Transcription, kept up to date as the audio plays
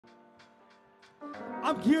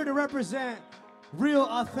I'm here to represent real,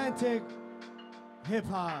 authentic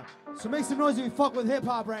hip-hop. So make some noise if you fuck with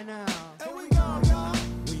hip-hop right now. Here we go, y'all.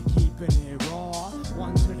 We keeping it raw,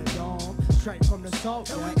 one to the dome, straight from the salt.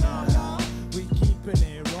 Here we go, y'all. We keeping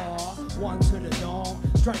it raw, one to the dome,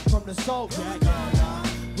 straight from the salt. Yeah.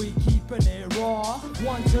 We keeping it raw,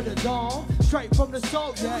 one to the dome, straight from the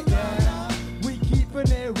salt. Yeah. We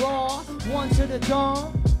keeping it raw, one to the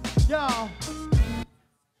dome. Yo.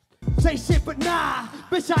 Say shit, but nah,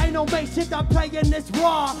 bitch, I ain't no make shit, I'm playing this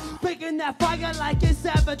raw. Picking that fire like it's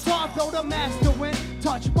Avatar, throw the master win.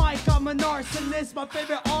 Touch mic, I'm a narcissist, my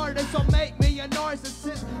favorite artist, so make me a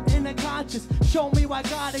narcissist. In the conscious, show me why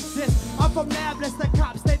God exists. I'm from Nablus, the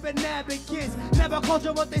cops, they've been nabbing kids. Never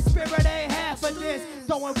culture what they spirit ain't half of this.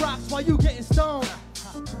 Throwing rocks while you getting stoned.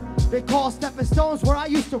 They call stepping stones where I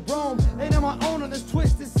used to roam. Ain't on my own on this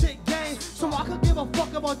twisted sick game. So I could give a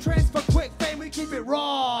fuck about transfer quick fame. We keep it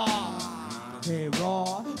raw. Hey,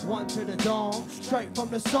 raw, one to the dome, straight from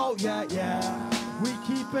the soul, yeah. We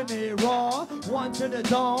keeping it raw, one to the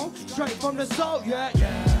dome, straight from the soul, yeah.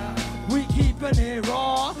 We keeping it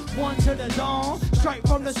raw, one to the dome, straight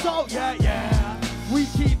from the soul, yeah. We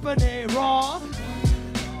keeping it raw,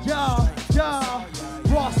 yo.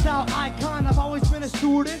 Raw style icon, I've always been a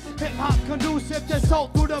student. Hip-hop conducive to soul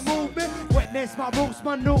through the movement. Witness my roots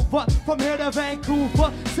maneuver from here to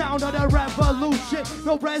Vancouver. Sound of the revolution,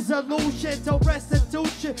 no resolution till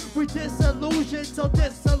restitution. We disillusion till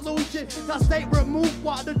dissolution. Now stay removed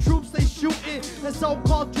while the troops they shooting. The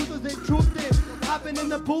so-called truthers they truthin'. I've been in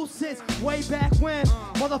the booth since way back when.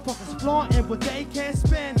 Motherfuckers flaunting what they can't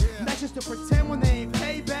spend. And that's just to pretend when they ain't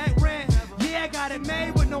pay back rent. Yeah, I got it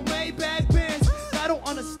made with no Maybach Benz. I don't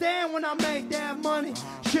understand when I make that money.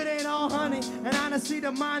 Shit ain't all honey, and honestly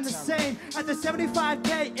the mind the same. At the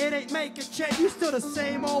 75K, it ain't making change. You still the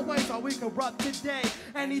same old ways, all we corrupt today.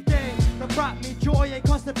 Anything that brought me joy ain't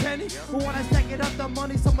cost a penny. But when I stack it up, the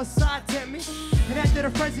money's on my side, tempt me. And after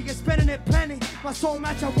the frenzy, get spending it plenty. My soul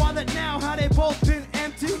match a wallet now, how they both been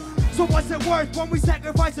empty. So what's it worth when we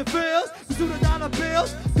sacrifice the bills? We do the dollar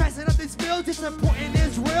bills, passing up these bills. It's important,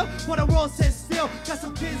 it's real. What the world says still, got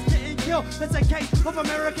some kids getting killed. That's a case of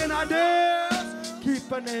American ideals.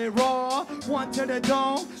 Keeping it raw, one to the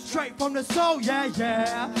dome, straight from the soul,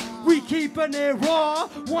 yeah. We keeping it raw,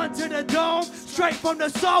 one to the dome, straight from the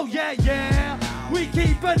soul, yeah. We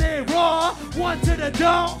keeping it raw, one to the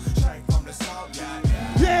dome, straight from the soul,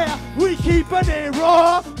 yeah. We keeping it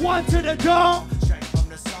raw, one to the dome, straight from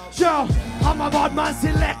the soul. Yo, I'm a Bodman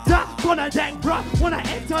selector, gonna deck bruh. When I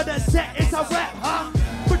enter the set, it's a rap, huh?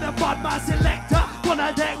 With the Bodman selector,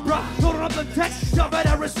 gonna deck bruh. Loading up the text, you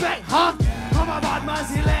better respect, huh? I'm a Bodman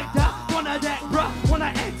selector, gonna deck bruh. When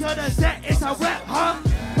I enter the set, it's a rap, huh?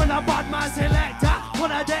 When I Bodman selector,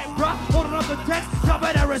 gonna deck bruh. Loading up the text, you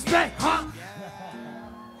better respect, huh?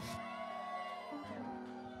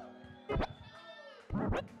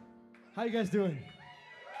 How you guys doing?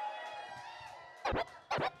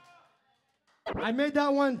 I made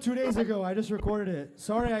that one 2 days ago. I just recorded it.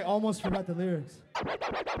 Sorry, I almost forgot the lyrics.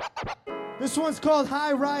 This one's called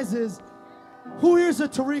High Rises. Who here's a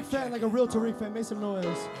Tariiiq fan, like a real Tariiiq fan? Make some noise.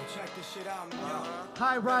 Check this shit out, man.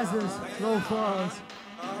 High rises, low falls.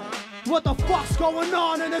 What the fuck's going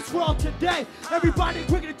on in this world today? Everybody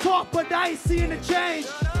quick to talk, but I ain't seeing the change.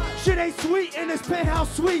 Shit ain't sweet in this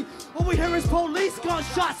penthouse suite. All we hear is police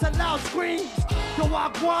gunshots and loud screams. Yo,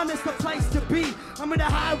 Wagwan is the place to be. I'm in the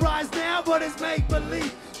high rise now, but it's make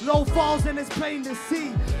believe. Low falls and it's plain to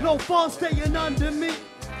see. Low falls staying under me.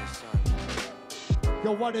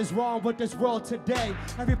 Yo, what is wrong with this world today?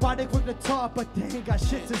 Everybody quick to talk, but they ain't got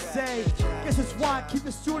shit to say. Guess it's why I keep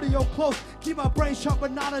the studio close. Keep my brain sharp, but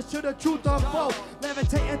knowledge to the truth unfold.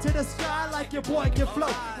 Levitate into the sky like your boy can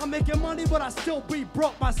float. I'm making money, but I still be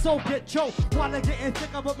broke. My soul get choked. While I'm getting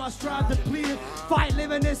thicker, but my strive depleted. Fight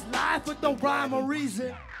living this life with no rhyme or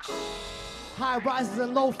reason. High rises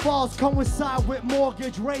and low falls coincide with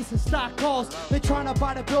mortgage rates and stock calls. They trying to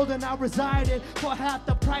buy the building I reside in for half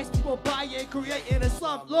the price. People buy it, creating a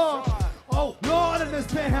slump lord. Oh Lord, in this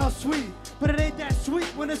penthouse suite, but it ain't that sweet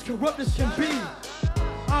when it's corrupt as can be.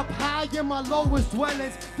 Up high in my lowest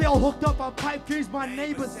dwellings, they all hooked up on pipe dreams my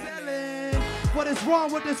neighbors selling. What is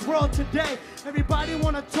wrong with this world today? Everybody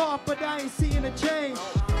wanna talk, but I ain't seeing a change.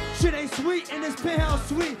 Shit ain't sweet in this penthouse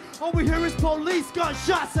suite. All we hear is police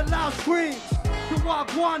gunshots and loud screams. The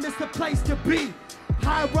Wagwan is the place to be.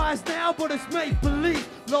 High rise now, but it's make believe.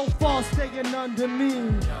 Low falls staying under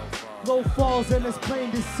me. Low falls and it's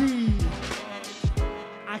plain to see.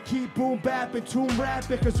 I keep boom bapping, tomb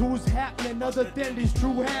rapping, cause who's happening other than these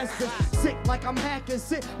true hands? Sick like I'm hacking,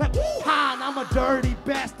 sick like woo-ha, and I'm a dirty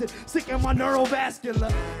bastard, sick in my neurovascular.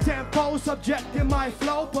 Tempo, subjecting my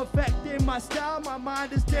flow, perfecting my style, my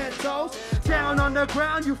mind is 10 toes. Down on the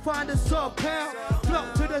ground, you find a sub-pound,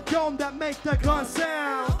 float to the dome that make the gun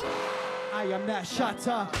sound. I am that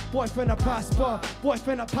shotter, boy finna prosper, boy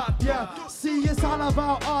finna pop, yeah. See, it's all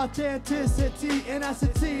about authenticity, and that's a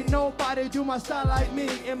T. Nobody do my style like me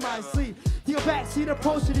in my sleep. The backseat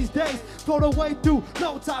approach to these days, float away through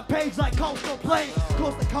no top page like coastal plains.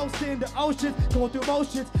 Coast to coast in the ocean, going through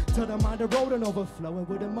motions, till the mind of road and overflowing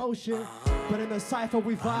with emotion. But in the Cypher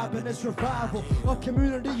we vibe and it's revival of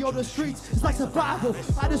community or the streets, it's like survival.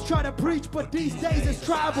 I just try to preach, but these days it's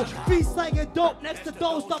tribal. Feast slanging dope next to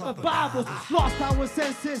those stuffing Bibles. Lost our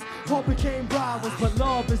senses, hope became rivals, but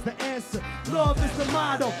love is the answer. Love is the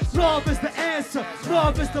motto, love is the answer.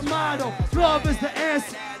 Love is the motto, love is the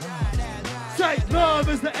answer. Say love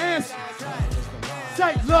is the answer.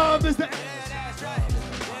 Say love is the answer.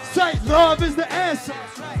 Say love is the answer.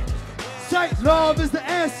 Say love is the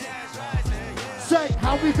answer. Say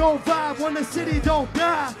how we gon' vibe when the city don't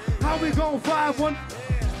die. How we gon' vibe when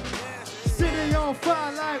city on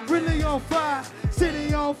fire, like really on fire.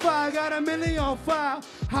 City on fire, got a million on fire.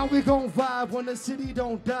 How we gon' vibe when the city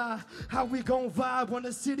don't die? How we gon' vibe when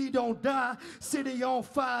the city don't die? City on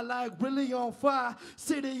fire, like really on fire.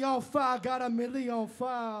 City on fire, got a million on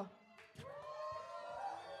fire.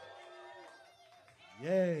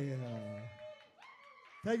 Yeah.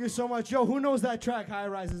 Thank you so much. Yo, who knows that track, High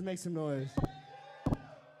Rises? Make some noise.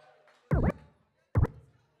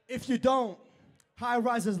 If you don't, High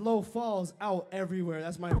Rises, Low Falls out everywhere.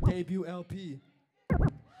 That's my debut LP.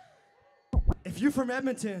 If you're from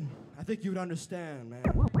Edmonton, I think you'd understand, man.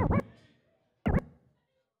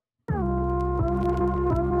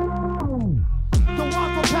 The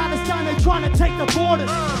war for Palestine, they trying to take the borders.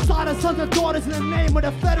 Slaughter sons and daughters in the name of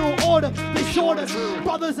the federal order. They short us.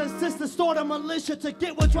 Brothers and sisters store the militia to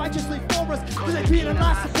get what's righteously for us. Cause they beat and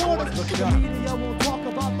not support us. The media won't talk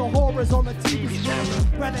about the horrors on the TV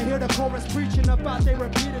screen. Rather hear the chorus preaching about they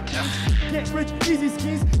repeated things. Get rich, easy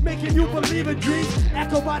schemes, making you believe in dreams.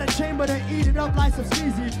 Echo by the chamber, they eat it up like some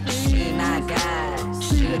sleazy fiends. She not God,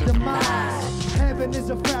 See the demise. Heaven is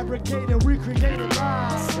a fabricated, recreated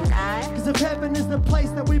lie. Cause if heaven is the place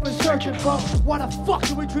that we've been searching for, why the fuck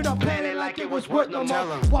do we treat our planet like it was worth no more?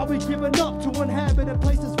 Why we giving up to inhabited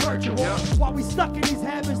places virtual? Why we stuck in these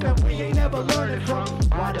habits that we ain't never learning from?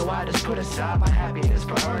 Why do I just put aside my happiness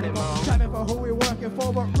for earning more? Striving for who we working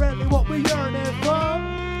for, but rarely what we yearning for.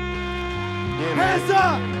 Hands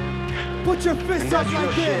up! Put your fists up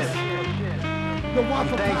like this. The one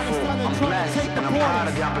for Palestine and trying to take the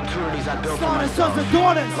borders. Starting sons and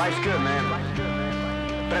daughters. Life's good, man.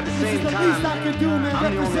 But at the This is same the time, least I can do, man. I'm the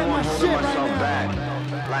only Represent my one holding shit right myself now.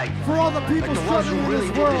 back. Like, For all the people the ones who struggling in really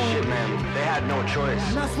this did world. this shit, man, they had no choice.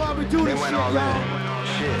 And that's why we do They this shit, went all y'all. in.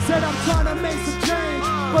 Shit. Said I'm trying to make some change,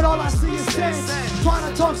 but all I see is sense. Trying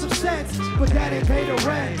to talk some sense, but that ain't pay the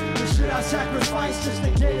rent. The shit I sacrificed just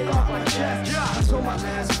to get it off my chest. I told my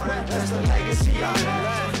last breath, that's the legacy I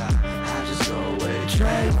left. I just go where the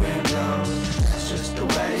train wind blows. That's just the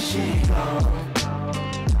way she goes.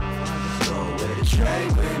 I just go where the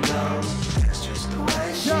train wind blows. That's just the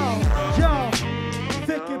way she goes. Yo.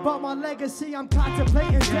 Thinking about my legacy, I'm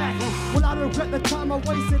contemplating that. Will I regret the time I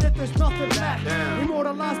wasted if there's nothing left?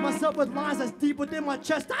 Immortalize myself with lines that's deep within my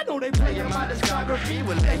chest. I know they play in my discography,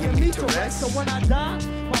 will laying me to rest. So when I die,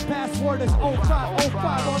 my password is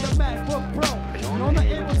 0505 on the MacBook Pro. And on the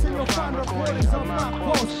Ableton you'll find recordings of my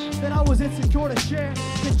posts that I was insecure to share.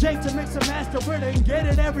 Get Jake to mix and master with it and get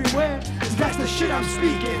it everywhere. Cause that's the shit I'm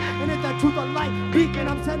speaking. And if that truth of light beacon,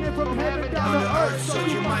 I'm sending from heaven down to earth. So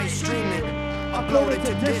you might stream it. Upload it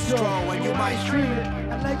to Diss-Or and you might stream it.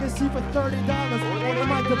 A legacy for $30 or they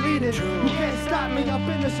might delete it. You can't stop me, I've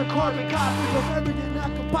been a carbon copy of everything I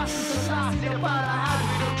could possibly say about a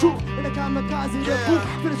habit. Truth in the kamikaze, the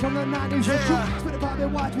boot. Finish from the 90s, the truth. Spit it pop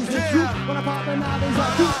and watch me, the truth. When I pop the 90s,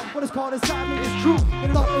 I do. What is called inside me is true.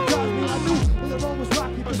 And it often drives me, I knew. When the road was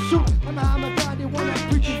rocky pursuit. I'm a Gandhi, when I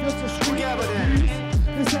preach it, it's a street.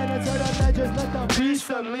 Descendants of the legends, let the beast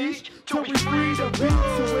unleash. Till we free the beast,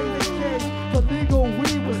 so in the cage, the legal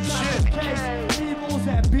weed was not the case. Evils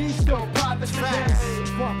and beasts still private space.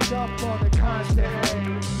 Fucked up on the constant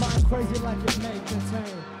hate. Mind crazy like it may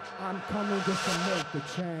contain. I'm coming just to make the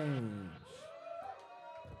change.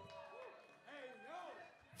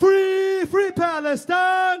 Free, free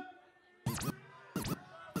Palestine!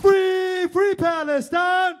 Free, free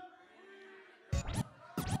Palestine!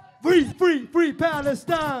 Free, free, free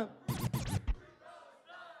Palestine!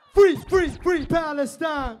 Free, free, free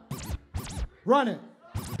Palestine. Run it.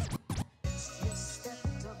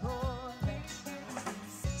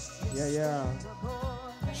 Yeah, yeah.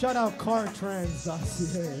 Shout out Car Trends,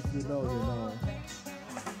 RCA, if you know, you know.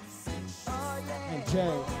 And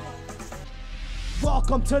Jay.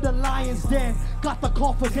 Welcome to the Lion's Den. Got the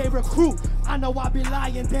call for gay recruit. I know I'd be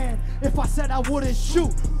lying then if I said I wouldn't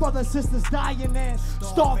shoot. Brothers, sisters dying then.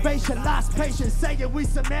 Starvation, lost patience. Saying we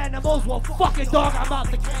some animals. Well, fucking dog, I'm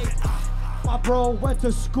out the cage. My bro went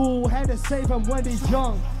to school, had to save him when he's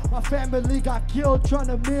young. My family got killed trying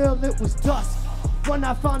to mill, it was dust. When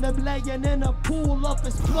I found him laying in a pool of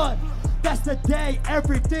his blood, that's the day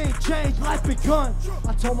everything changed, life begun.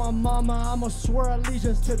 I told my mama I'ma swear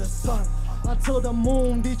allegiance to the sun until the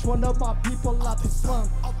moon, each one of my people out the slum.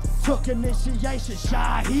 Took initiation,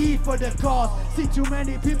 Shaheed for the cause. See too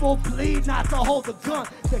many people bleed not to hold the gun.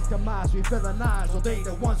 Victimized, we villainized, or they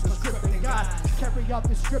the ones who scripted guys. Carry out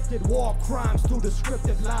the scripted war crimes through the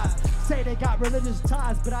scripted lies. Say they got religious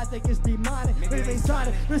ties, but I think it's demonic. They ain't sign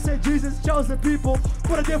it. They say Jesus chose the people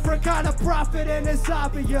for a different kind of profit, and it's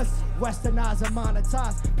obvious. Westernized and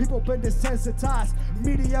monetized, people been desensitized.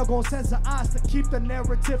 Media gon' censor eyes to keep the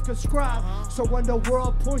narrative conscribed. So when the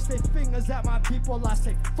world points their fingers at my people, I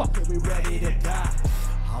say, fuck it, we ready to die.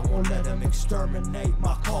 I won't let them exterminate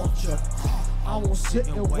my culture. I won't sit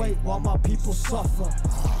and wait while my people suffer.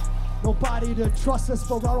 Nobody to trust us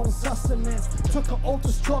for our own sustenance. Took an oath to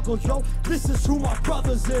struggle, yo, this is who my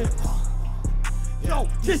brothers is. Yo,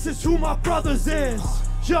 this is who my brothers is.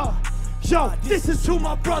 Yo, this is who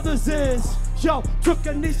my brothers is. Yo, took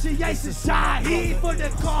initiation, Shaheed for the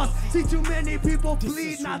cause. See too many people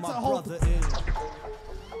bleed not to hold.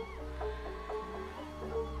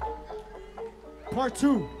 Part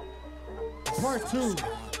two. Part two.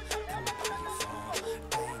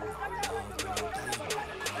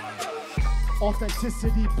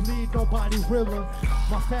 Authenticity bleed, nobody realer.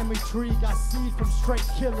 My family tree got seed from straight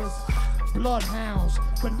killers. Bloodhounds,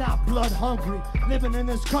 but not blood hungry. Living in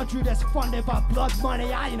this country that's funded by blood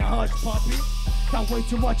money. I ain't a hush puppy. Got way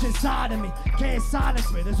too much inside of me, can't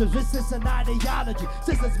silence me. There's resistance and ideology,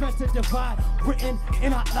 systems meant to divide, written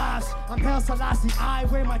in our lives. I'm Haile Selassie, I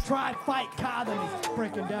wear my tribe, fight colonies.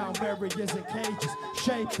 Breaking down barriers and cages,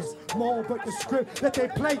 shape us, mold, but the script that they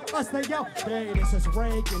play us, they yell. Hey, this is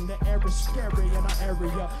Reagan, the air is scary in our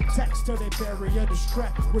area. Text to their barrier,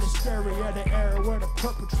 distract with hysteria. The era where the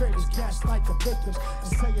perpetrators gaslight the victims.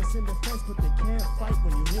 They say it's in defense, but they can't fight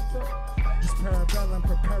when you hit them. Just parabellum,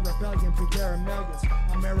 prepare rebellion, prepare millions.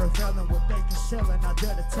 I'm irrelevant, what they concealing, I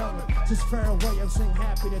dare to tell them. Just fair away, I'm saying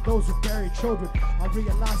happy that those who bury children. I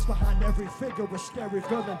realize behind every figure a scary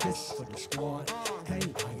villain. This for the squad, they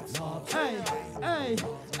ain't love. Hey, hey,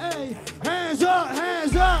 hey, hands up,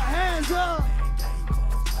 hands up, hands up.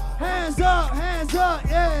 Hands up, hands up,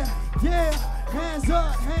 yeah, yeah. Hands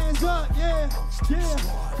up, yeah,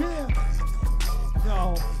 yeah,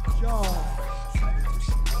 yeah. Yo.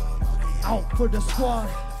 Out for the squad,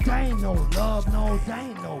 they ain't no love, no, they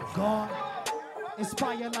ain't no God.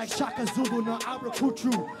 Inspired like Shaka Zulu, no, I recruit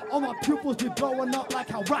you. All my pupils be blowing up like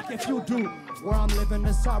how rocket fuel do. Where I'm living,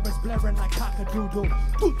 the sirens blaring like cock-a-doodle.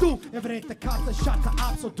 Doo-doo, if it ain't the cops that shot the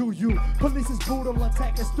ops, so do you. Police is brutal,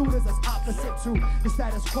 attacking students that's opposite to the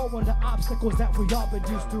status quo and the obstacles that we all been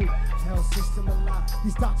used to. Hell system alive,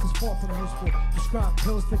 these doctors far from useful. Prescribe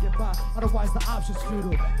pills to get by, otherwise the option's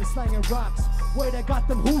futile. They're slanging rocks, where they got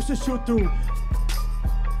them hoops to shoot through.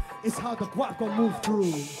 It's how the guap gon' move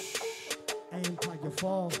through. Empire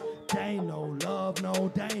fall, they ain't no love,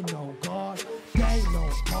 no, they ain't no God. They ain't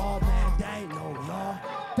no God, man, they ain't no law.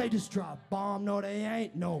 They just drop bomb, no, they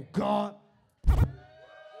ain't no God.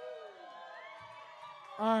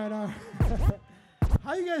 All right.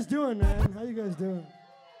 How you guys doing, man? How you guys doing?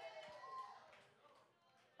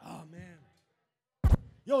 Oh, man.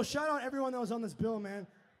 Yo, shout out everyone that was on this bill, man.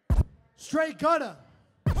 Straight gutter.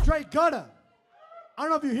 Straight gutter. I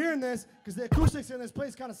don't know if you're hearing this, because the acoustics in this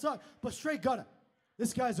place kind of suck, but straight gutter.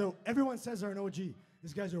 This guy's everyone says they're an OG.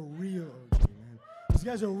 This guy's a real OG, man. This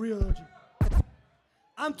guy's a real OG.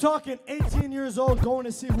 I'm talking 18 years old going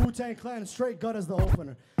to see Wu-Tang Clan, straight gutter's the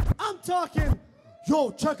opener. I'm talking, yo,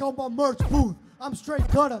 check out my merch booth. I'm straight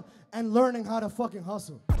gutter and learning how to fucking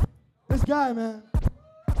hustle. This guy, man.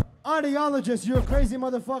 Audiologist, you're a crazy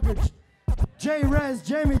motherfucker. JReds,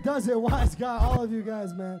 Jamie does it, wise guy, all of you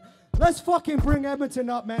guys, man. Let's fucking bring Edmonton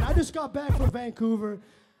up, man. I just got back from Vancouver.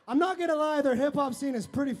 I'm not gonna lie, their hip-hop scene is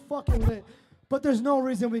pretty fucking lit, but there's no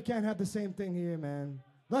reason we can't have the same thing here, man.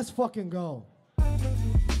 Let's fucking go.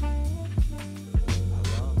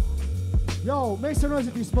 Yo, make some noise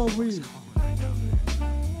if you smoke weed.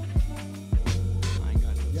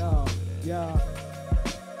 Yo.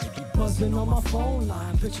 buzzing on my phone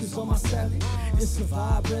line, pictures on my celly. It's a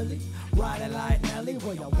vibe, really. Riding like Nelly,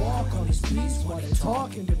 where you walk on these beats while they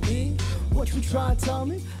talking to me. What you trying to tell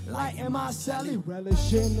me? Light in my celly,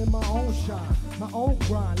 relishing in my own shine, my own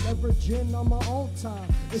grind, leveraging on my own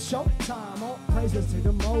time. It's showtime, all praises to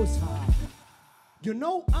the Most High. You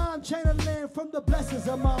know I'm channeling from the blessings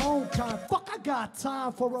of my own kind. Fuck, I got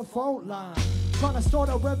time for a phone line. Trying to start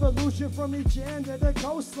a revolution from each end of the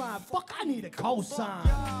coastline. Fuck, I need a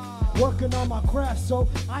cosign. Working on my craft, so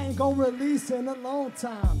I ain't gonna release in a long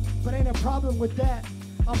time. But ain't a problem with that.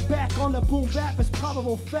 I'm back on the boom bap, it's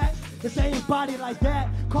probable fact. If they ain't body like that,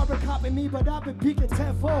 carbon copy me, but I've been peaking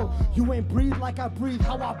tenfold. You ain't breathe like I breathe,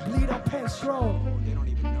 how I bleed on pen stroke. They don't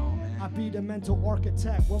even know, man. I be the mental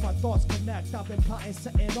architect where my thoughts connect. I've been plotting,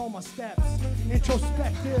 setting all my steps.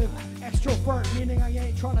 Introspective, extrovert, meaning I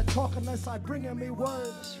ain't trying to talk unless I bring in me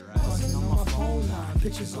words. Buzzing on my phone line,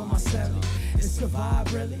 pictures on my celly. It's the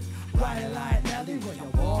vibe, really. Riding like Nelly, where you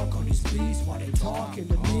walk on these beats while they talking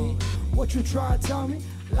to me. What you try to tell me?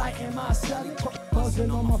 Light in my celly, buzzing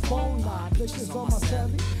on my phone line, pictures on my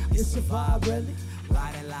celly. It's a vibe, really.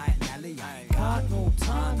 Riding like Nelly, I ain't got no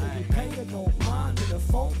time to be paying no mind to the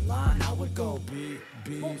phone line. I would go beat.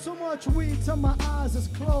 Smoke so much weed till my eyes is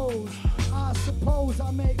closed. I suppose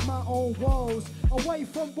I make my own woes. Away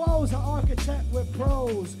from woes, I architect with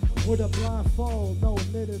pros. With a blindfold, no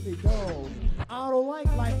literally though. I don't like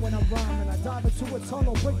light when I'm rhyming. I dive into a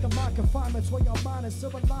tunnel, break the mind confinements where your mind is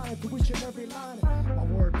silver lining through each and every line. My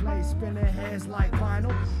wordplay spinning heads like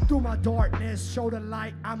vinyl. Through my darkness, show the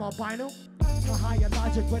light, I'm albino. My higher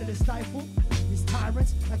logic ready to stifle these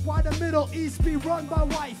tyrants. Like why the Middle East be run by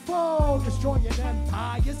white folk? Destroying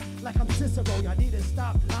empires like I'm Cicero. Y'all need to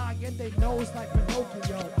stop lying, they nose like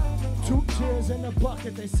Pinocchio. 2 tears in a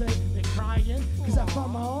bucket, they say they crying. Cause I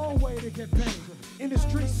found my own way to get paid.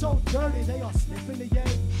 Industry so dirty, they all sniffing the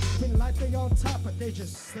yay. Feeling like they on top, but they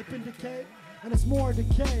just slip in decay. And it's more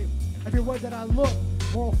decay. Everywhere that I look,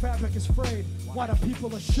 moral fabric is frayed. Why the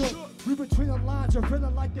people are shook? Read between the lines are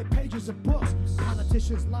feeling like they're pages of books.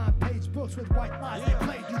 Politicians line page books with white lies. They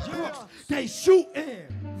play these books. They shooting.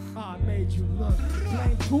 I made you look.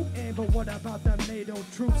 Blame Putin, but what about the NATO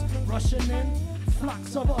troops rushing in?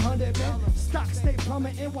 Flocks of 100 men. Stocks stay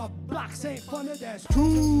plummeting while blocks ain't funded. That's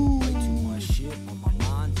true. Way too much shit on my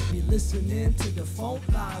mind to be listening to the phone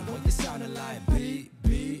line. What you sounding like? Me.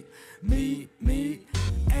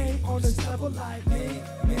 Ain't on this level like me.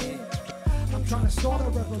 I'm trying to start a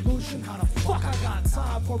revolution. How the fuck I got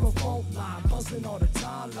time for a phone line? Buzzing all the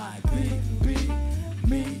time like me.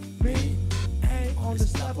 Ain't on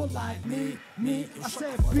this level like me. I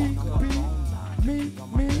said me.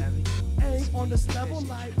 Ain't on this level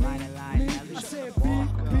like me. I said be.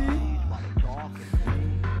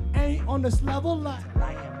 Ain't on this level like.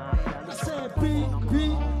 I said be.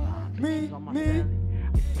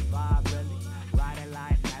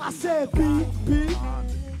 I said be.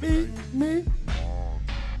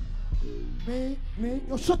 Me.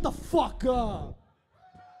 Yo, shut the fuck up.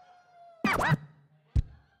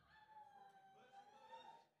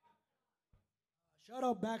 Shout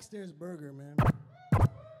out Backstairs Burger, man.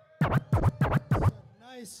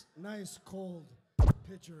 Nice cold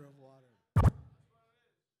pitcher of water.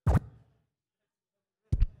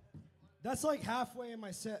 That's like halfway in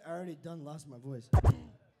my set. I already lost my voice.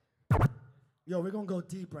 Yo, we're gonna go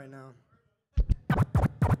deep right now.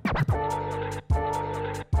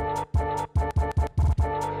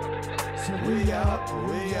 So we up.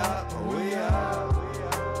 We up.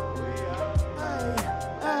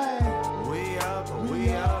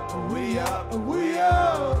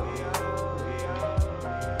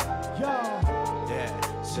 Yo. Yeah.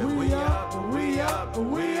 So We up.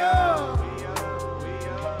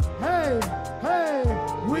 Hey.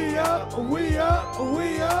 We up.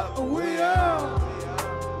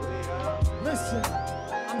 Listen,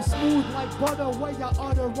 I'm smooth like butter where you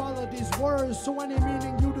utter all of these words. So any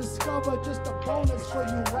meaning you discover, just a bonus for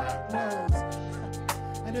you rap nerds.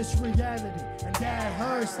 And it's reality, and that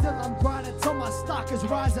hurts. Still I'm grinding till my stock is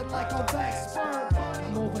rising like a back spur.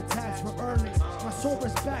 I'm overtaxed for earnings. My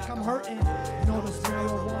sober's back, I'm hurting. Notice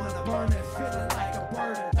marijuana burning, feeling like a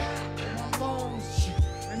burden. My lungs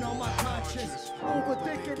and on my conscience,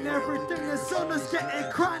 overthinking everything. The sun is getting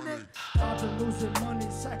chronic. I've been losing money,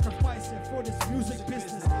 sacrificing for this music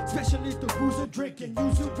business, especially through booze and drinking,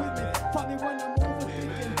 using women. Find me when I'm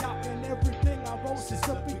overthinking, doubting everything I wrote since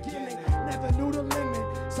the beginning. Never knew the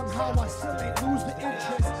limit. Somehow I still ain't lose the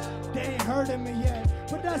interest. They ain't hurting me yet,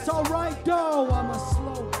 but that's alright though. I'm a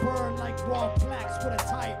slow burn like raw blacks with a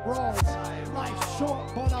tight roll. Life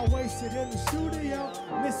short, but I wasted in the studio.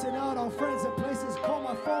 Missing out on friends and places. Call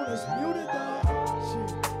my phone is muted though.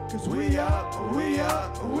 Shit. Cause We up, we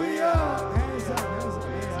up, we up. Hands up, hands up,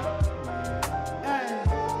 hands up. Hey.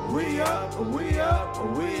 We up, we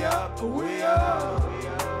up, we up, we up.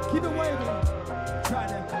 Keep it waving. Try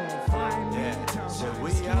to come find me. Yeah. So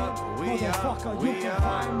we up, we up, Motherfucker, we you can up.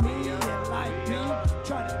 find me and like me.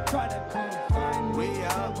 Try to come find me. We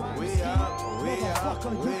up, we up, we up,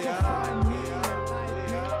 Motherfucker, you we can up. find me and like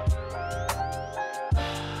me.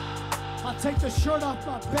 I'll take the shirt off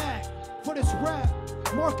my back for this rap.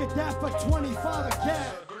 Market that for 25 a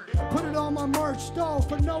cap. Put it on my merch though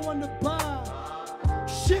for no one to buy.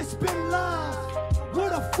 Shit's been live. Where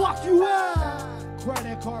the fuck you at?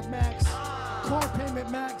 Credit card max. Car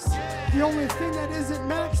payment max. The only thing that isn't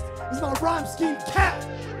maxed is my rhyme scheme cap.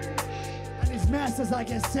 And these masters I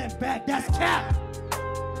get sent back. That's cap.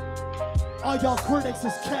 All y'all critics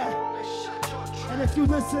is cap. And if you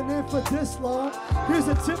listen in for this long, here's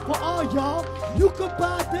a tip for all y'all. You could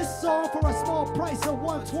buy this song for a small price of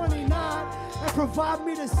 $129 and provide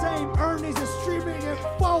me the same earnings as streaming it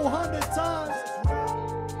 400 times.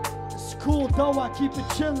 It's cool though, I keep it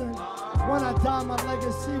chillin'. When I die, my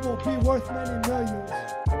legacy will be worth many millions.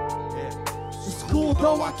 It's cool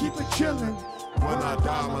though, I keep it chillin'. When I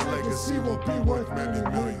die, my legacy will be worth many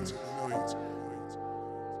millions.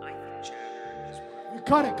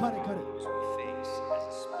 Cut it, cut it, cut it.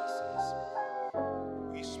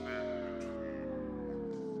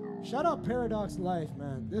 Shout out Paradox Life,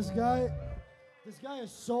 man. This guy is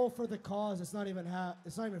so for the cause. It's not even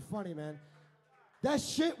funny, man. That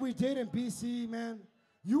shit we did in BC, man.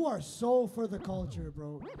 You are so for the culture,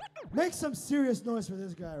 bro. Make some serious noise for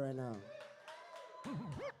this guy right now.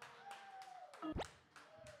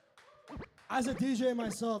 As a DJ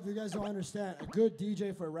myself, you guys don't understand. A good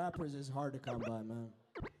DJ for rappers is hard to come by, man.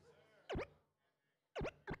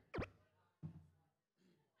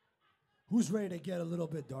 Who's ready to get a little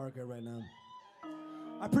bit darker right now?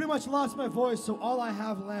 I pretty much lost my voice, so all I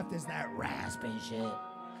have left is that raspy shit.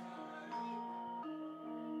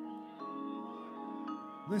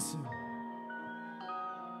 Listen.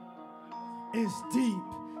 It's deep.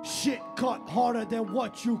 Shit cut harder than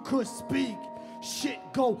what you could speak. Shit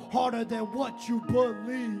go harder than what you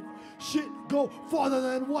believe. Shit go farther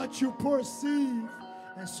than what you perceive.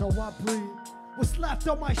 And so I breathe. What's left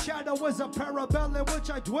of my shadow is a parabellum in which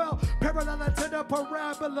I dwell, parallel to the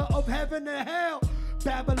parabola of heaven and hell.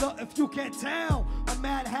 Babylon, if you can't tell, a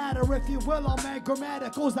mad hatter, if you will. I'm mad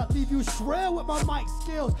grammaticals that leave you shrill with my mic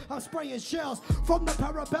skills. I'm spraying shells from the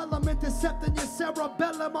parabellum, intercepting your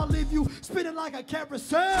cerebellum. I'll leave you spinning like a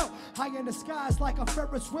carousel. High in the skies like a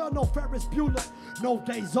Ferris wheel, no Ferris Bueller. No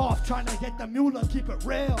days off trying to get the Mueller, keep it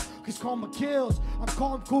real, cause karma kills. I'm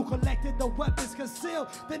calm, cool, collected, the weapons concealed.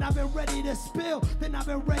 Then I've been ready to spill, then I've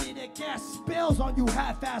been ready to cast spells on you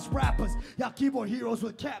half-ass rappers. Y'all keyboard heroes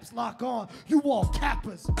with caps lock on, you all cappers.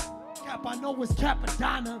 Cap I know is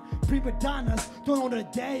Capadonna, prima donnas, don't know the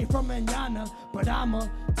day from manana, but I'ma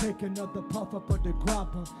take another puff up of the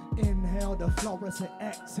grappa. Inhale the fluorescent,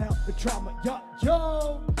 exhale the trauma.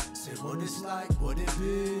 Yo. Say what it's like, what it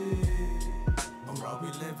be, or are we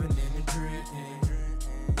living in a dream?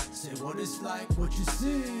 Say what it's like, what you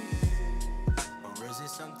see, or is it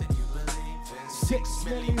something you believe in? 6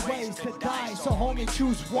 million ways to die, so homie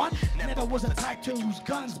choose one. Never was a type to use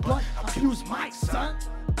guns, but abuse my son.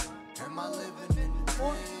 Am I living in a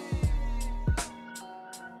dream?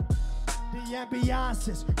 The ambiance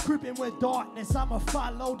is creeping with darkness. I'ma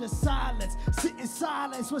follow the silence. Sit in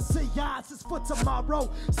silence with seances for tomorrow.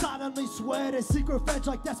 Silently swear to secret fetch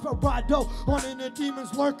like Desperado. On in the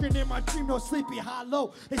demons lurking in my dream, no sleepy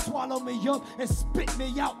hollow. They swallow me up and spit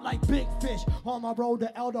me out like big fish. On my road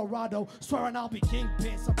to El Dorado, swearing I'll be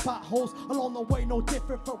kingpin. Some potholes along the way, no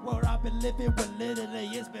different from where I've been living. But literally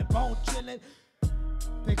it's been bone chilling.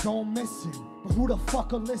 They gon' miss it, but who the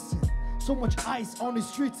fuck will listen? So much ice on the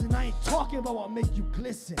streets and I ain't talking about what make you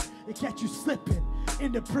glisten. It catch you slipping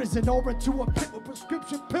into prison or into a pit with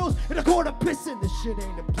prescription pills and a quarter pissing. This shit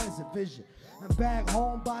ain't a pleasant vision. And back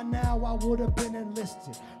home by now I would have been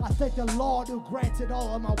enlisted. I thank the Lord who granted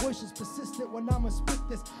all of my wishes persistent when I'ma spit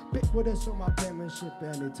this bit with us on my penmanship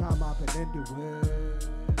anytime I've been into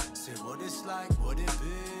it. Say what it's like, what it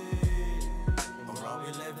be, or are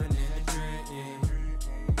we living in a dream?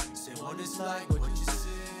 Say what it's like, what you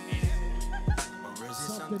see, or is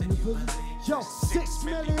it something you believe? Yo, 6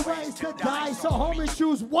 million ways to die, so homie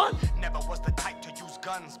choose one. Never was the type to use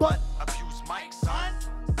guns, but abuse Mike's son.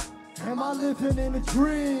 Am I living in a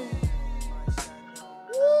dream?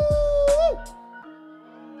 Woo!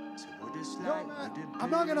 Yo, man,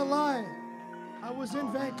 I'm not gonna lie. I was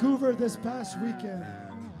in Vancouver this past weekend.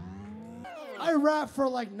 I rapped for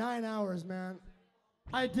like 9 hours, man.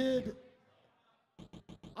 I did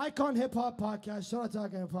Icon Hip Hop Podcast. Shout out to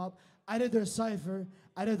Icon Hip Hop. I did their Cypher.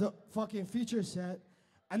 I did the fucking feature set.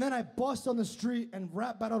 And then I bust on the street and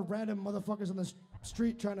rap battled random motherfuckers on the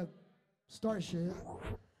street trying to start shit.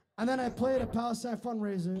 And then I played a Palestine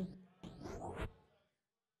fundraiser.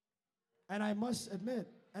 And I must admit,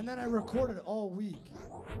 and then I recorded all week,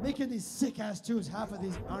 making these sick-ass tunes. Half of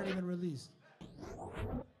these aren't even released.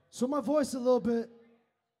 So my voice is a little bit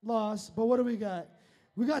lost, but what do we got?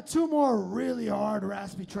 We got 2 more really hard,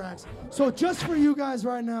 raspy tracks. So just for you guys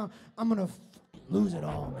right now, I'm gonna lose it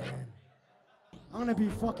all, man. I'm gonna be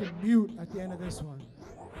fucking mute at the end of this one.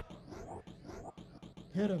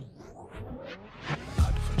 Hit him.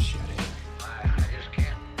 I just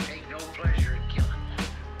can't take no pleasure in killing.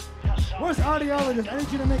 Where's audiologist? I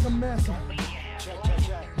need you to make a mess.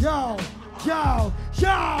 Yo, yo,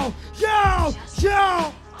 yo, yo,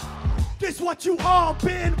 yo. This what you all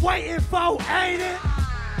been waiting for, ain't it?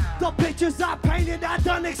 The pictures I painted, I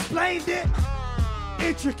done explained it.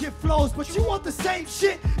 Intricate flows, but you want the same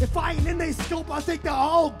shit. If I ain't in they scope, I think the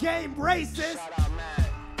whole game racist.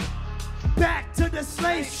 Back to the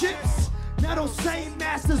slave ships. Now those same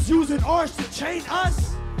masters using ours to chain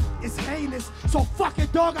us. It's heinous, so fuck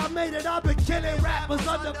it, dog, I made it. I've been killing rappers,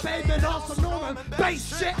 underpayment, also Norman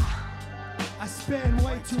bass shit. I spend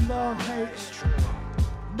way too long hating.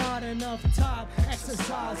 Not enough time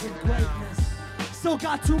exercising greatness. Still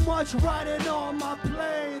got too much writing on my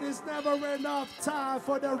plate. It's never enough time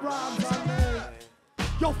for the rhymes I made.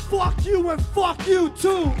 Yo, fuck you and fuck you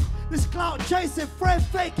too. This clout chasing, friend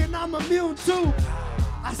faking, I'm immune to.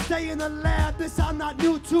 I stay in the lab, this I'm not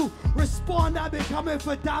new to. Respond, I've been coming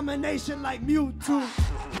for domination like Mewtwo.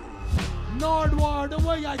 Nardwar, the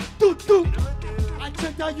way I do. I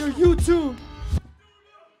checked out your YouTube.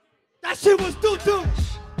 That shit was do.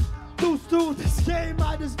 Do, this game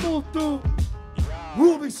I just moved through.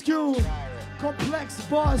 Rubik's Cube, complex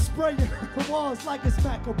bars spraying the walls like it's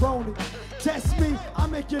macaroni. Test me, I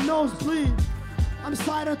make your nose bleed. I'm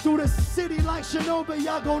sliding through the city like Shinobi.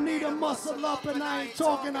 Y'all gon' need a muscle up, and I ain't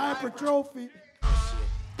talking hypertrophy.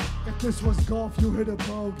 If this was golf, you hit a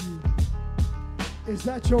bogey. Is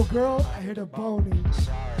that your girl? I hit a bony.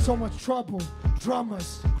 So much trouble,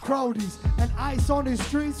 drummers, cronies, and ice on these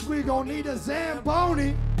streets. We gon' need a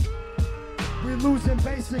Zamboni. We losing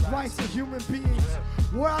basic rights of human beings.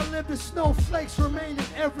 Where I live, the snowflakes remain in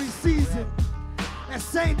every season. At the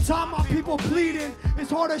same time, my people bleeding.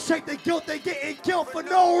 It's hard to shake the guilt, they getting killed for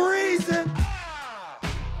no reason.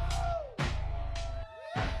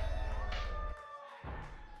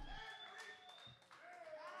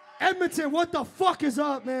 Edmonton, what the fuck is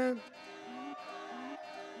up, man?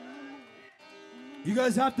 You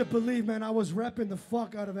guys have to believe, man, I was repping the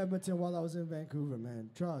fuck out of Edmonton while I was in Vancouver,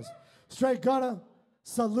 man. Trust. Straight gunna,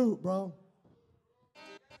 salute, bro.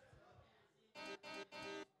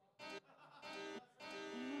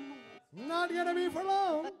 Not gonna be for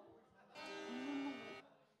long.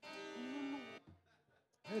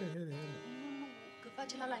 Hit it. Că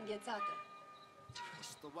face la înghețată.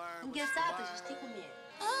 Înghețată și știi cum e.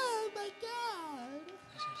 Oh my God.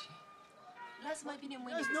 Lasă mai bine You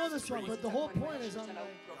mâine. guys know this song, but the whole point is I'm like...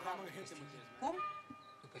 Cum?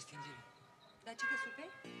 Dar ce te supe?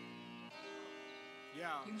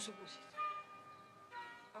 Eu nu supus.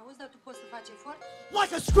 Auzi, dar tu poți să faci efort?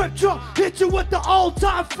 Like a scripture, hit you with the old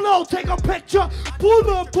time flow. Take a picture,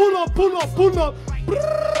 pull up.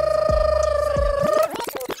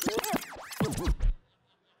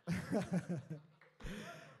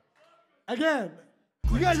 Again,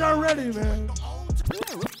 you guys are ready, man.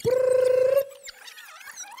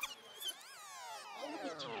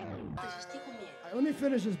 Let me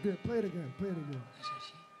finish this bit. Play it again.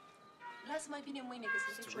 Lasă mai bine mâine, că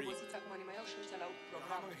suntem și obosiți acum, ne mai iau și ăștia la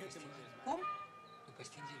program. Cum?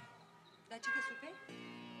 Dar ce te supe?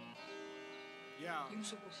 Eu nu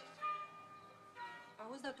supus.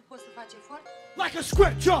 Auzi, dar tu poți să faci efort? Like a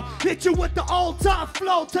scripture, hit you with the old time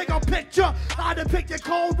flow. Take a picture, I depict your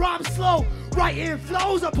cold rhyme slow. Writing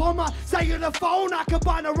flows upon my cellular phone. I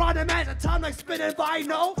combine the rhyme at a time like spinning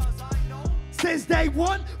vinyl. Since day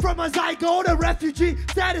one, from a zygote to refugee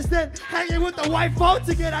status, then hanging with the white folk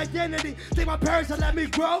to get identity. Think my parents would let me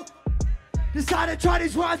grow? Decided to try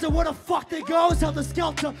these rhymes and where the fuck they goes. Held the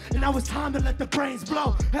skelter, and now it's time to let the brains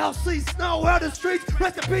blow. Hell, sea, snow, hell, the streets,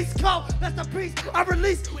 rest in peace, cold. That's the peace I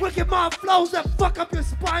release. Wicked mind flows that fuck up your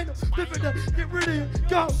spine. Living to get rid of it,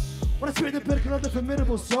 go. When I spit the pinnacle of the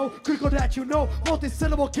formidable soul, critical that you know,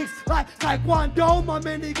 multi-syllable kicks like Taekwondo. My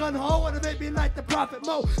minigun hoe, wanna make me like the Prophet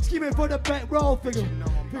Mo. Scheming for the bankroll figure.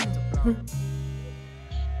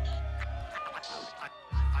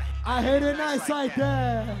 I hate it nice like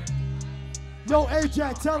that. Yo,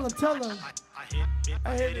 Ajax, tell him. I hit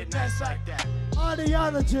I hit it nice like that.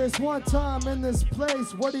 Audiologist, one time in this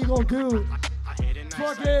place, what are you gonna do? I hit it nice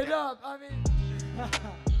Fuck like it that. up, I mean.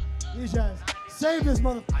 You guys, save this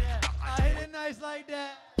motherfucker. Yeah, I hit it nice like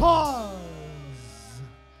that. Pause.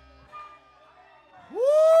 Woo!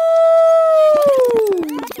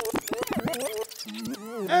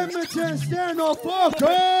 Edmonton, stand the fuck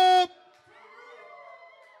up!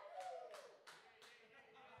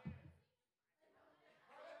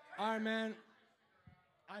 All right, man.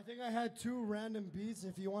 I think I had 2 random beats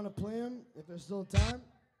if you want to play them, if there's still time.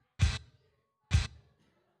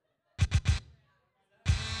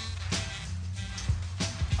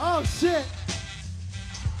 Oh, shit.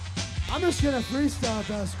 I'm just gonna freestyle,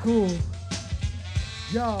 that's cool.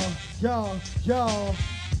 Yo, yo, yo.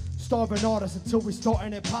 Starving artists until we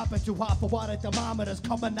starting it popping too hot for water thermometers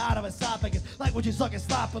coming out of esophagus. Like when you sucking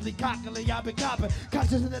sloppily, cockily, I've been copping.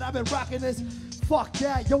 Conscious that I've been rocking this. Fuck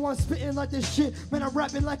that, yo, I'm spitting like this shit. Man, I'm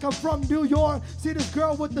rapping like I'm from New York. See this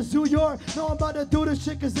girl with the zoo yard? No, I'm about to do this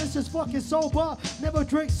shit cause it's just fucking sober. Never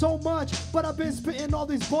drink so much, but I've been spitting all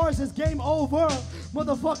these bars, it's game over.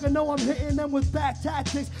 Motherfucker know I'm hitting them with back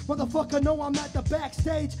tactics. Motherfucker know I'm at the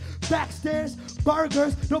backstage. Backstairs,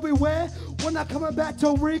 burgers, don't beware. When I'm coming back to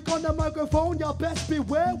Tariiq on the microphone, y'all best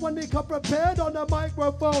beware when they come prepared on the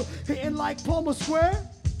microphone. Hitting like Palmer Square.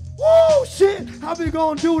 Woo, shit, how we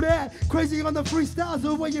gonna do that? Crazy on the freestyles,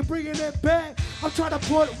 the way you're bringing it back. I'm trying to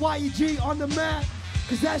put YEG on the map,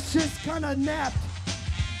 cause that shit's kinda napped.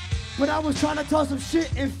 But I was trying to tell some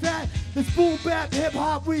shit, in fact, this boom bap hip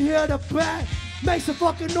hop, we hear the back. Make some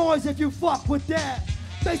fucking noise if you fuck with that.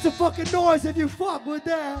 Make some fucking noise if you fuck with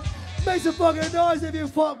that. Make some fucking noise if you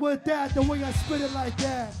fuck with that. The way I spit it like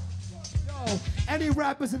that. Yo, any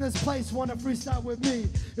rappers in this place wanna freestyle with me?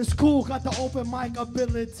 It's cool, got the open mic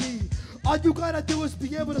ability. All you gotta do is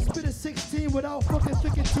be able to spit a 16 without fucking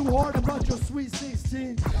thinking too hard about your sweet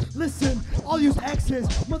 16. Listen, all you exes,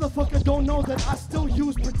 motherfucker don't know that I still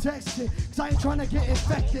use protection. Cause I ain't trying to get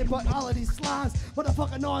infected by all of these slimes.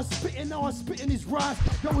 Motherfucker know I'm spitting these rhymes.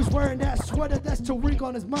 Yo, he's wearing that sweater, that's Tariiq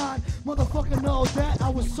on his mind. Motherfucker know that I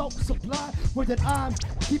was so sublime. Where that I'm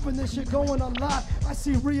keeping this shit going alive. I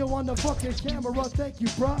see Rio on the fucking camera, thank you,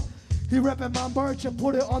 bruh. He reppin' my merch and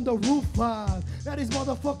put it on the roof vibe. Now these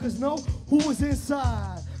motherfuckers know who was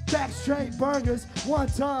inside. Back straight burgers one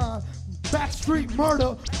time. Backstreet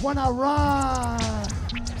murder when I rhyme.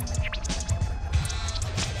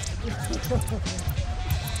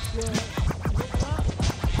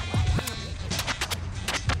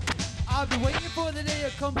 I've been waiting for the day I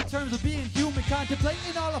come to terms with being human,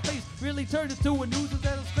 contemplating all I face, really turned into a noodle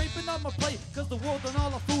that I'm scraping on my plate, cause the world on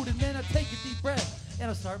all our food, and then I take a deep breath,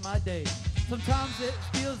 and I start my day. Sometimes it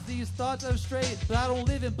feels these thoughts are straight, but I don't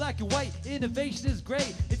live in black and white, innovation is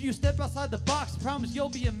great. If you step outside the box, promise you'll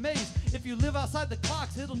be amazed. If you live outside the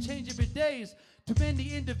clocks, it'll change every days. Too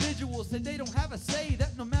many individuals say they don't have a say,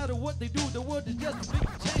 that no matter what they do, the world is just a big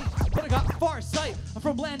change. But I got far sight, I'm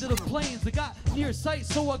from land of the plains. I got near sight,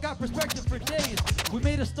 so I got perspective for days. We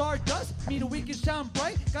made a star dust, meaning we can shine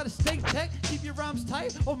bright. Gotta stay tech, keep your rhymes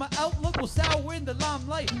tight, or my outlook will sour in the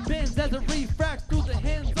limelight. Bends as it refracts through the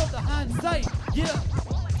hands of the hindsight. Yeah.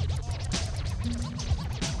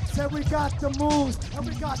 Said we got the moves and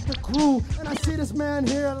we got the crew. And I see this man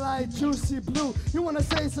here like Juicy Blue. You wanna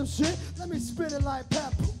say some shit? Let me spit it like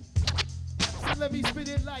Papu. So let me spit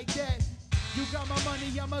it like that. You got my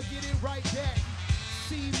money, I'ma get it right back.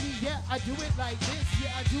 See me, yeah, I do it like this.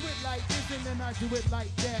 Yeah, I do it like this, and then I do it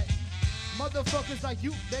like that. Motherfuckers like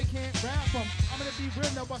you, they can't rap them. I'm gonna be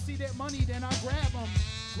real now, I see that money, then I grab them.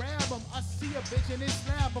 Grab them, I see a bitch and then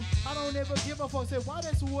slap them. I don't ever give a fuck, say, why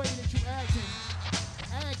that's the way that you acting?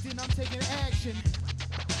 Acting, I'm taking action.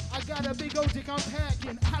 I got a big old dick, I'm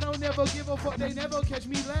packing. I don't ever give a fuck, they never catch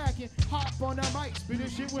me lacking. Hop on the mic, spit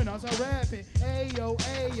this shit when I start rapping. Ayo,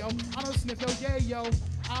 ayo, I don't sniff no yayo.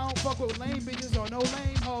 I don't fuck with lame bitches or no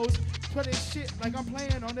lame hoes. Play this shit like I'm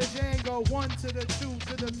playing on the Django. 1 to the 2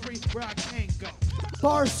 to the 3, where I can't go.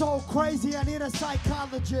 Bars so crazy, I need a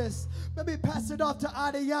psychologist. Let me pass it off to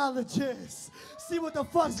ideologists. See what the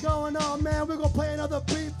fuck's going on, man. We're gonna play another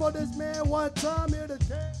beat for this man one time here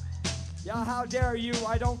today. Y'all, how dare you?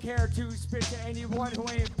 I don't care to spit to anyone who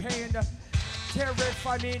ain't paying the tariff.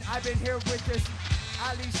 I mean, I've been here with this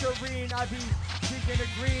Ali Shireen. I be drinking the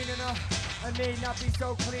green and I may not be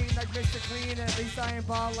so clean like Mr. Clean. At least I ain't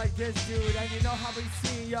bald like this dude. And you know how we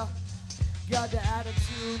see ya. Got the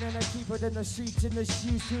attitude and I keep it in the streets in the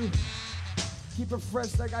shoes too. Keep it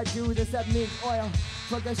fresh like I do. This that mink oil.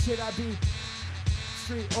 Fuck that shit, I be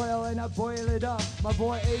street oil and I boil it up. My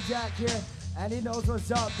boy Ajax here. And he knows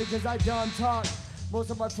what's up because I done talk. Most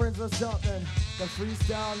of my friends are jumping. The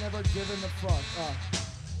freestyle never giving a fuck.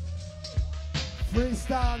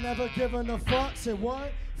 Freestyle never giving a fuck. Say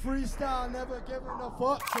what? Freestyle never giving a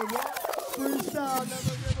fuck. Say what? Freestyle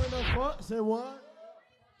never giving a fuck. Say what?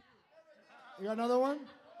 You got another one?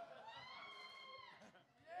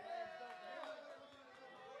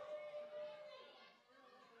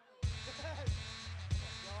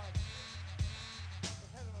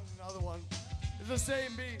 Another one. It's the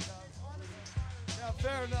same beat. Yeah,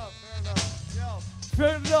 fair enough, fair enough. Yo,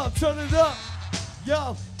 Turn it up, turn it up.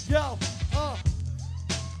 Yo, yo,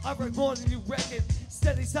 I break more than you reckon.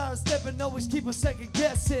 Steady side stepping, always keep a second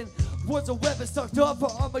guessing. Words are weapons stuck up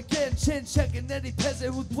for Armageddon. Chin checking any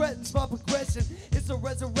peasant who threatens my progression. It's a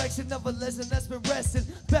resurrection of a lesson that's been resting.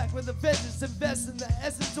 Back when the vengeance invests in the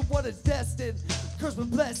essence of what is destined. Cursed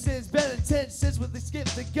with blessings, bad intentions with the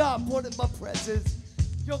gift that God poured in my presence.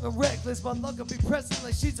 Young and reckless, my luck will be pressing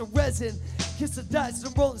like sheets of resin. Kiss the dice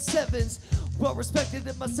and rolling sevens. Well respected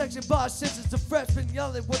in my section, boss shits is a freshman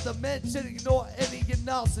yelling with a mention. Ignore any and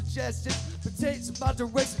all suggestions. Pertains in my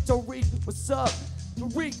direction. Tariiiq, what's up?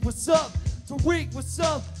 Tariiiq, what's up? Tariiiq, what's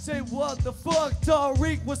up? Say what the fuck?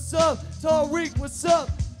 Tariiiq, what's up? Tariiiq, what's up?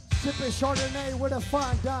 Sipping Chardonnay with a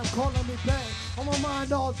fine dime, calling me bae. On my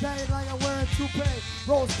mind all day like I'm wearing toupee.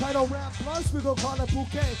 Rose petal rap plus, we gon' call it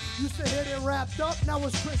bouquet. Used to hit it wrapped up, now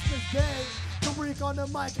it's Christmas Day. Tariiiq on the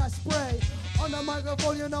mic, I spray. On the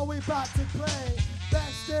microphone, you know we bout to play.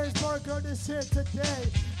 Backstairs burger, this here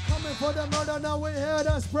today. Coming for the murder, now we here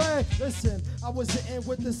to spray. Listen, I was hitting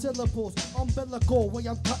with the syllables. Umbilical, way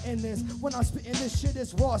I'm cutting this. When I'm spitting this shit,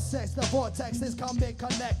 it's raw sex. The vortex is coming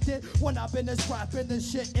connected. When I've been this rapping,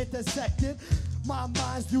 this shit intersected. My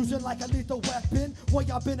mind's using like a lethal weapon. What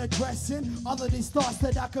y'all been addressing? All of these thoughts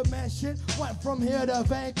that I could mention. Went from here to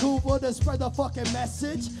Vancouver to spread the fucking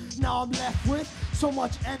message. Now I'm left with so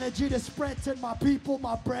much energy to spread to my people,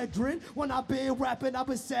 my brethren. When I been rapping, I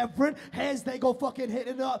been severing. Heads, they go fucking hit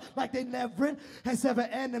it up like they never. And seven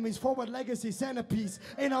enemies, forward legacy, centerpiece.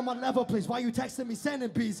 Ain't on my level, please. Why you texting me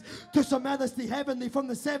centipedes? To some majesty heavenly from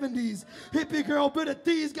the 70s. Hippie girl, bit of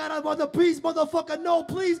thieves, got another piece. Motherfucker, no,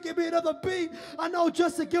 please give me another beat. I know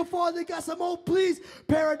just to give father got some old please.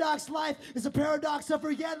 Paradox life is a paradox of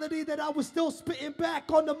reality that I was still spitting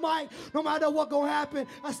back on the mic. No matter what gon' happen,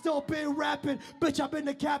 I still been rapping. Bitch, I've been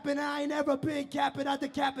the capping, I ain't ever been capping. I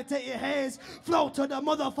decapitate your heads. Flow to the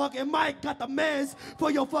motherfucking mic, got the mess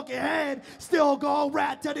for your fucking head. Still gon'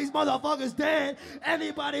 rap till these motherfuckers dead.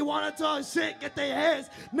 Anybody wanna talk shit, get their heads.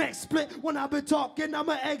 Next split, when I been talking,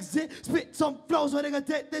 I'ma exit. Spit some flows where they gonna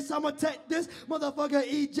take this, I'ma take this. Motherfucker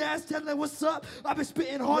eat jazz, tell them what's up. I've been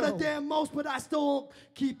spitting harder than most, but I still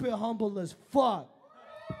keep it humble as fuck.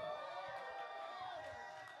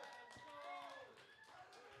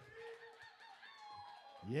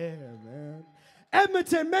 Yeah, man.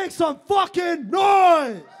 Edmonton, make some fucking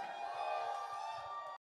noise!